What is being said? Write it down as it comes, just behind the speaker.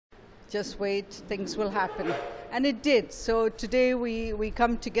just wait, things will happen. And it did. So today we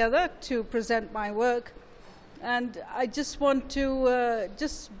come together to present my work. And I just want to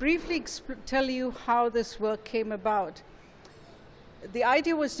just briefly tell you how this work came about. The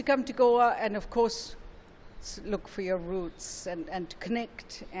idea was to come to Goa and, of course, look for your roots and to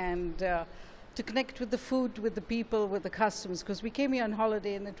connect with the food, with the people, with the customs, because we came here on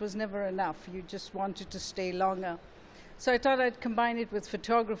holiday and it was never enough. You just wanted to stay longer. So I thought I'd combine it with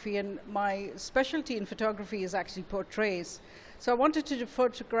photography, and my specialty in photography is actually portraits. So I wanted to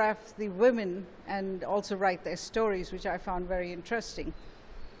photograph the women and also write their stories, which I found very interesting.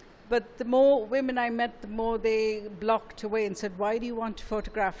 But the more women I met, the more they blocked away and said, "Why do you want to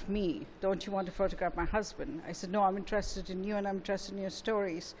photograph me? Don't you want to photograph my husband?" I said, "No, I'm interested in you and I'm interested in your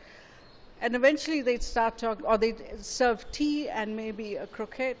stories." And eventually they'd start talking, or they'd serve tea and maybe a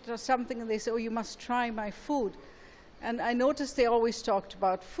croquette or something, and they say, "Oh, you must try my food." And I noticed they always talked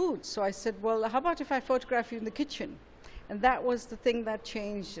about food. So I said, "Well, how about if I photograph you in the kitchen?" And that was the thing that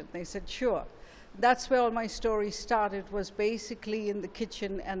changed it. They said, "Sure." That's where all my stories started, was basically in the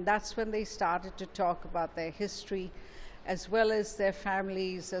kitchen, and that's when they started to talk about their history, as well as their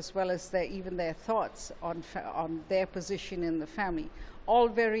families, as well as even their thoughts on their position in the family. All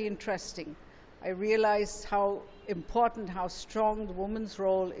very interesting. I realized how important, how strong the woman's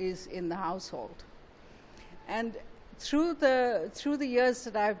role is in the household. And through the years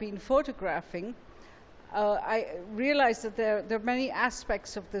that I've been photographing, I realized that there are many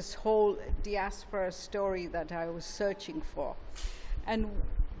aspects of this whole diaspora story that I was searching for. And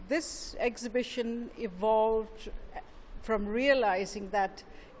this exhibition evolved from realizing that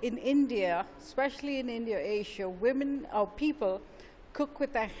in India, especially in India, Asia, women or people cook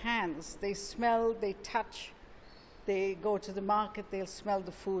with their hands. They smell, they touch, they go to the market, they'll smell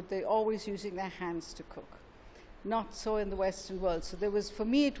the food. They're always using their hands to cook. Not so in the Western world. So for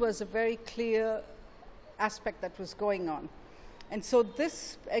me, it was a very clear aspect that was going on. And so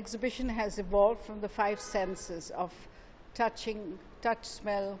this exhibition has evolved from the 5 senses of touch,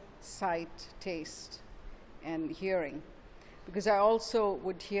 smell, sight, taste, and hearing. Because I also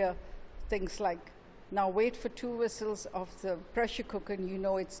would hear things like, "Now wait for 2 whistles of the pressure cooker and you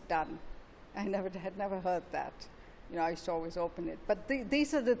know it's done." I had never heard that. You know, I used to always open it. But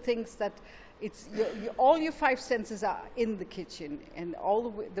these are the things that all your 5 senses are in the kitchen, and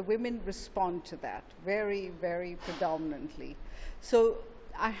all the women respond to that very, very predominantly. So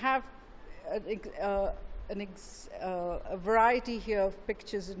I have a variety here of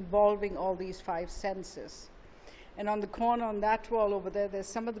pictures involving all these 5 senses. And on the corner, on that wall over there, there's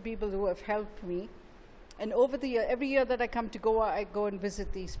some of the people who have helped me. And over the year, every year that I come to Goa, I go and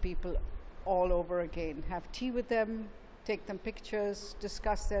visit these people all over again, have tea with them, take them pictures,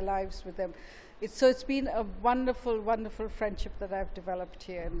 discuss their lives with them. So it's been a wonderful, wonderful friendship that I've developed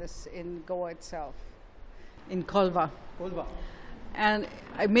here in Goa itself, in Kolva. And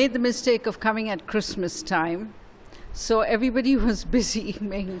I made the mistake of coming at Christmas time. So everybody was busy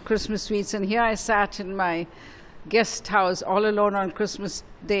making Christmas sweets, and here I sat in my guest house all alone on Christmas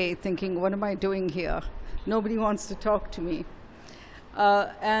Day thinking, what am I doing here? Nobody wants to talk to me.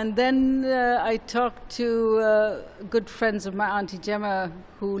 And then I talked to good friends of my Auntie Gemma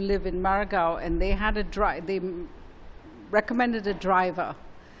who live in Margao, and they had they recommended a driver.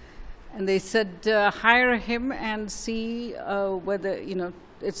 And they said, hire him and see whether,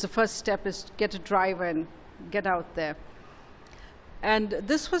 it's the first step is to get a driver and get out there. And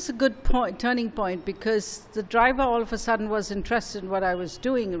this was a good turning point, because the driver all of a sudden was interested in what I was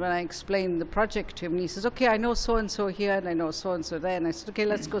doing when I explained the project to him. And he says, okay, I know so-and-so here and I know so-and-so there. And I said, okay,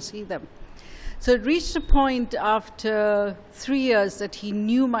 let's go see them. So it reached a point after 3 years that he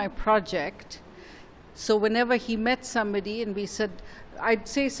knew my project. So whenever he met somebody and we said, I'd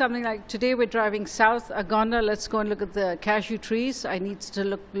say something like, today we're driving south, Agonda, let's go and look at the cashew trees. I need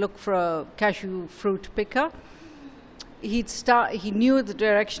to look for a cashew fruit picker. He knew the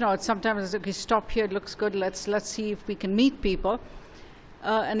direction, or sometimes he'd say, okay, stop here, it looks good, let's see if we can meet people.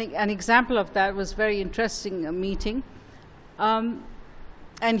 An example of that was very interesting, a meeting. And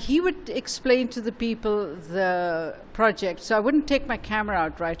he would explain to the people the project. So I wouldn't take my camera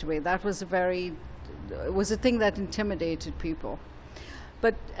out right away. That was it was a thing that intimidated people.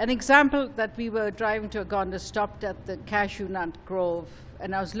 But an example that we were driving to Agonda, stopped at the cashew nut grove,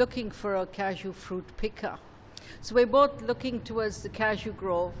 and I was looking for a cashew fruit picker. So we're both looking towards the cashew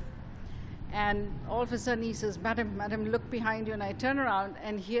grove, and all of a sudden he says, Madam, look behind you. And I turn around,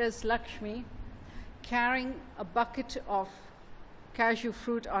 and here's Lakshmi carrying a bucket of cashew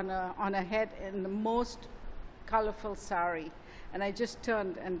fruit on her head in the most colorful sari. And I just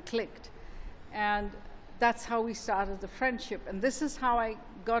turned and clicked. And that's how we started the friendship. And this is how I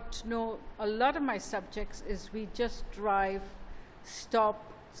got to know a lot of my subjects, is we just drive, stop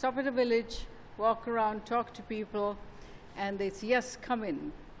at a village, walk around, talk to people, and they'd say, yes, come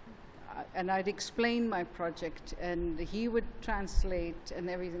in. And I'd explain my project, and he would translate and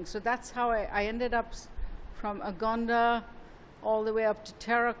everything. So that's how I ended up from Agonda all the way up to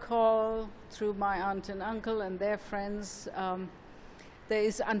Terracol, through my aunt and uncle and their friends.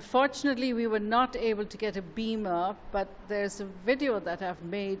 Unfortunately, we were not able to get a beamer, but there's a video that I've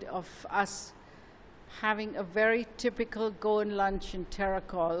made of us having a very typical Goan lunch in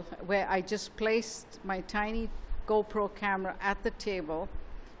Terracol, where I just placed my tiny GoPro camera at the table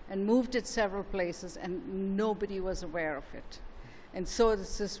and moved it several places, and nobody was aware of it. And so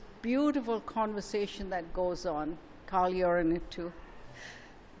it's this beautiful conversation that goes on. Carl, you're in it too.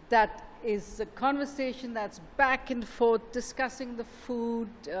 That is a conversation that's back and forth, discussing the food,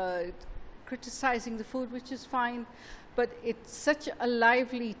 criticizing the food, which is fine, but it's such a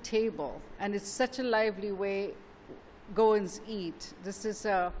lively table, and it's such a lively way Goans eat. This is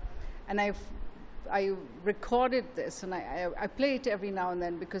and I recorded this, and I play it every now and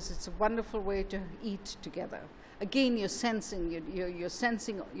then because it's a wonderful way to eat together. Again, you're sensing, you're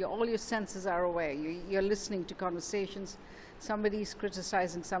sensing, all your senses are aware. You're listening to conversations. Somebody's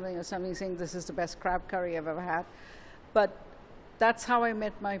criticizing something, or somebody saying this is the best crab curry I've ever had. But that's how I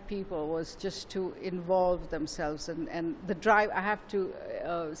met my people, was just to involve themselves. And the drive, I have to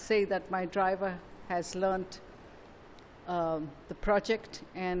say that my driver has learnt the project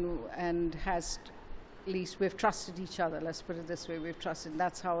and has, at least we've trusted each other, let's put it this way, we've trusted, and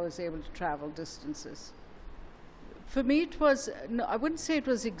that's how I was able to travel distances. For me it was, no, I wouldn't say it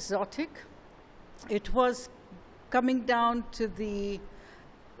was exotic, it was coming down to the,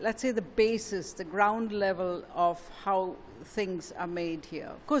 let's say the basis, the ground level of how things are made here.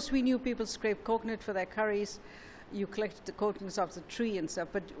 Of course we knew people scrape coconut for their curries, you collect the coconuts off the tree and stuff,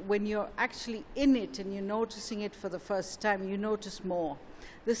 but when you're actually in it and you're noticing it for the first time, you notice more.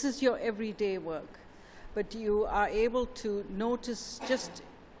 This is your everyday work, but you are able to notice just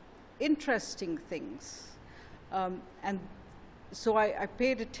interesting things. And so I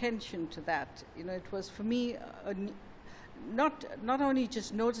paid attention to that. You know, it was for me not only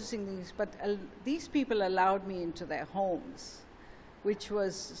just noticing things, but these people allowed me into their homes, which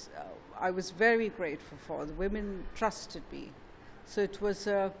was I was very grateful for. The women trusted me, so it was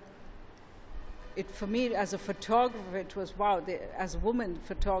for me as a photographer, it was wow. As a woman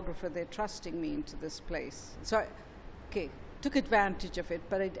photographer, they're trusting me into this place. So I took advantage of it,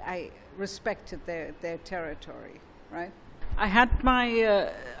 but I respected their territory, right? I had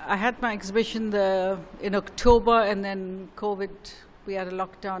my exhibition in October, and then COVID, we had a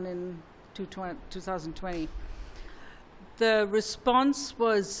lockdown in 2020. The response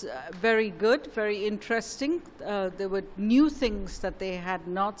was very good, very interesting. There were new things that they had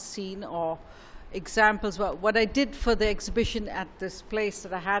not seen, or examples. Well, what I did for the exhibition at this place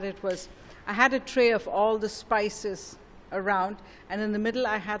that I had it was, I had a tray of all the spices around, and in the middle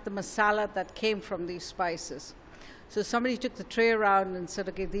I had the masala that came from these spices. So somebody took the tray around and said,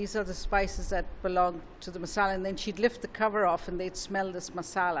 okay, these are the spices that belong to the masala, and then she'd lift the cover off and they'd smell this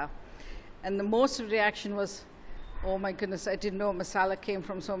masala. And the most of the reaction was, oh my goodness, I didn't know masala came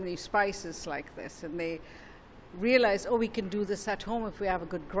from so many spices like this. And they realized, oh, we can do this at home if we have a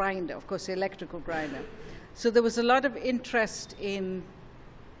good grinder, of course, the electrical grinder. So there was a lot of interest in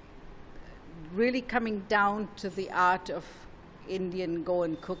really coming down to the art of Indian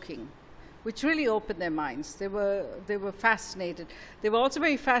Goan cooking, which really opened their minds. They were fascinated. They were also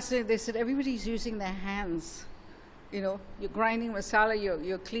very fascinated. They said, everybody's using their hands. You know, you're grinding masala,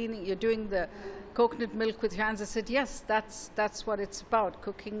 you're cleaning, you're doing the coconut milk with your hands. I said, yes, that's what it's about.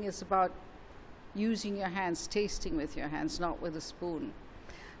 Cooking is about using your hands, tasting with your hands, not with a spoon.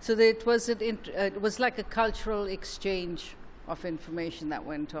 So it was like a cultural exchange of information that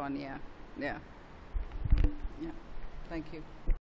went on, yeah. Thank you.